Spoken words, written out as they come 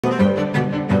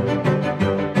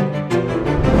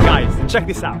check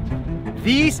this out.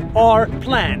 These are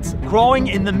plants growing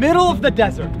in the middle of the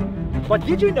desert. But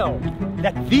did you know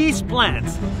that these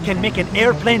plants can make an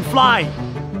airplane fly?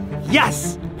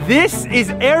 Yes, this is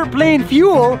airplane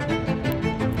fuel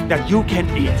that you can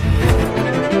eat.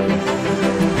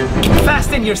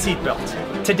 Fasten your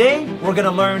seatbelt. Today, we're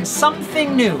gonna learn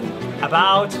something new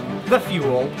about the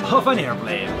fuel of an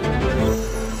airplane.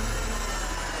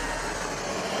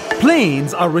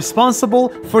 Planes are responsible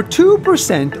for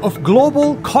 2% of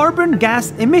global carbon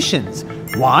gas emissions.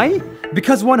 Why?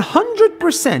 Because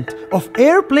 100% of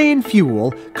airplane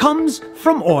fuel comes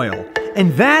from oil.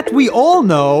 And that we all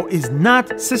know is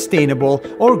not sustainable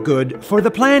or good for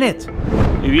the planet.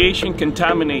 Aviation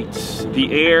contaminates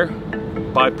the air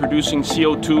by producing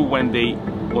CO2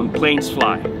 when planes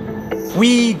fly.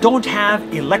 We don't have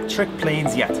electric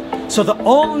planes yet. So the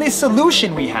only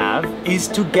solution we have is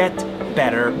to get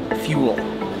better fuel.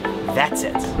 That's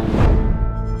it.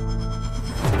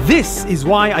 This is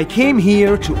why I came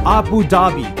here to Abu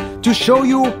Dhabi, to show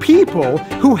you people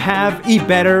who have a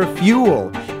better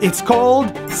fuel. It's called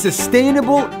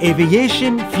Sustainable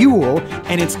Aviation Fuel,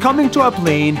 and it's coming to a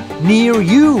plane near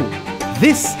you.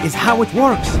 This is how it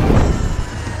works.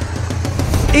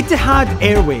 Etihad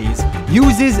Airways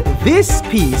uses this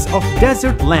piece of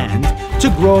desert land to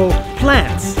grow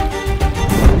plants.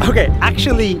 Okay,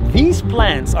 actually, these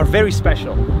plants are very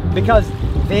special because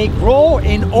they grow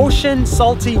in ocean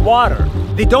salty water.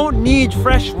 They don't need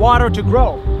fresh water to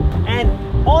grow. And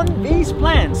on these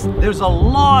plants, there's a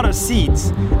lot of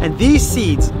seeds, and these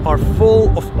seeds are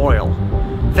full of oil.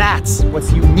 That's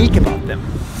what's unique about them.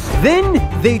 Then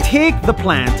they take the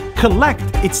plant, collect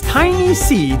its tiny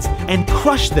seeds, and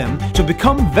crush them to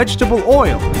become vegetable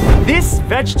oil. This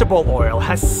vegetable oil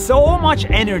has so much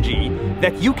energy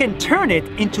that you can turn it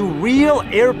into real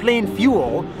airplane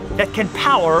fuel that can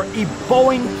power a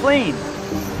Boeing plane.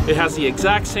 It has the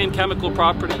exact same chemical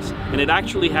properties, and it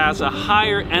actually has a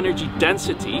higher energy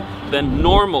density than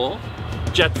normal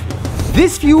jet fuel.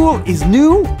 This fuel is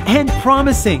new and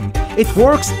promising. It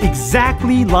works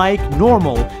exactly like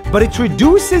normal, but it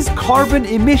reduces carbon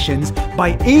emissions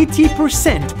by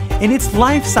 80% in its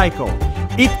life cycle.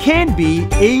 It can be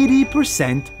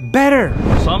 80% better.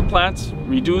 Some plants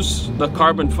reduce the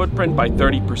carbon footprint by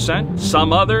 30%,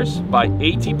 some others by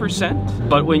 80%.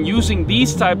 But when using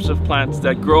these types of plants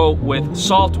that grow with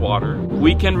salt water,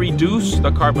 we can reduce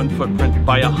the carbon footprint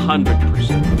by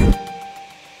 100%.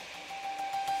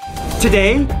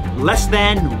 Today, less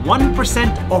than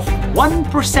 1%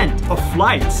 of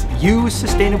flights use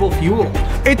sustainable fuel.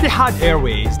 Etihad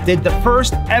Airways did the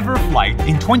first ever flight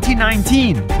in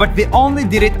 2019, but they only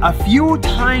did it a few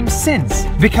times since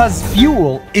because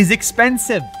fuel is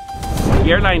expensive.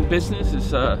 The airline business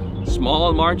is a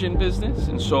small margin business,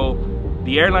 and so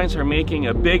the airlines are making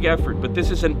a big effort, but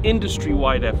this is an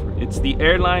industry-wide effort. It's the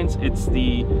airlines, it's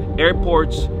the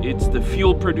airports, it's the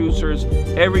fuel producers.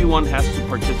 Everyone has to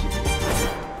participate.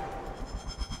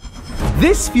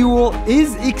 This fuel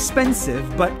is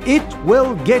expensive, but it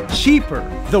will get cheaper.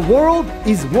 The world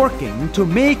is working to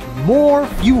make more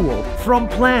fuel from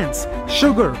plants,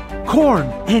 sugar, corn,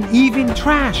 and even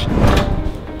trash.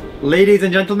 Ladies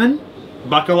and gentlemen,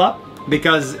 buckle up,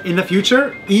 because in the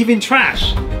future, even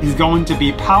trash is going to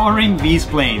be powering these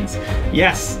planes.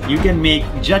 Yes, you can make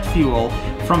jet fuel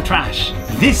from trash.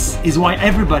 This is why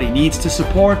everybody needs to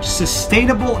support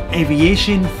sustainable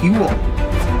aviation fuel.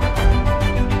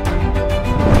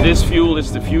 This fuel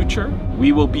is the future.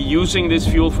 We will be using this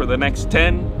fuel for the next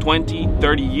 10, 20,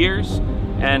 30 years,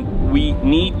 and we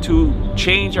need to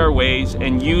change our ways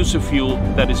and use a fuel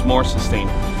that is more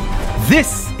sustainable.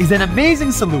 This is an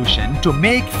amazing solution to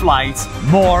make flights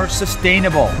more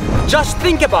sustainable. Just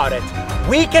think about it.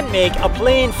 We can make a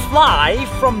plane fly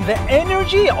from the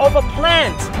energy of a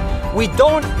plant. We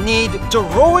don't need to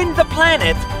ruin the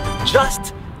planet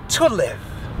just to live.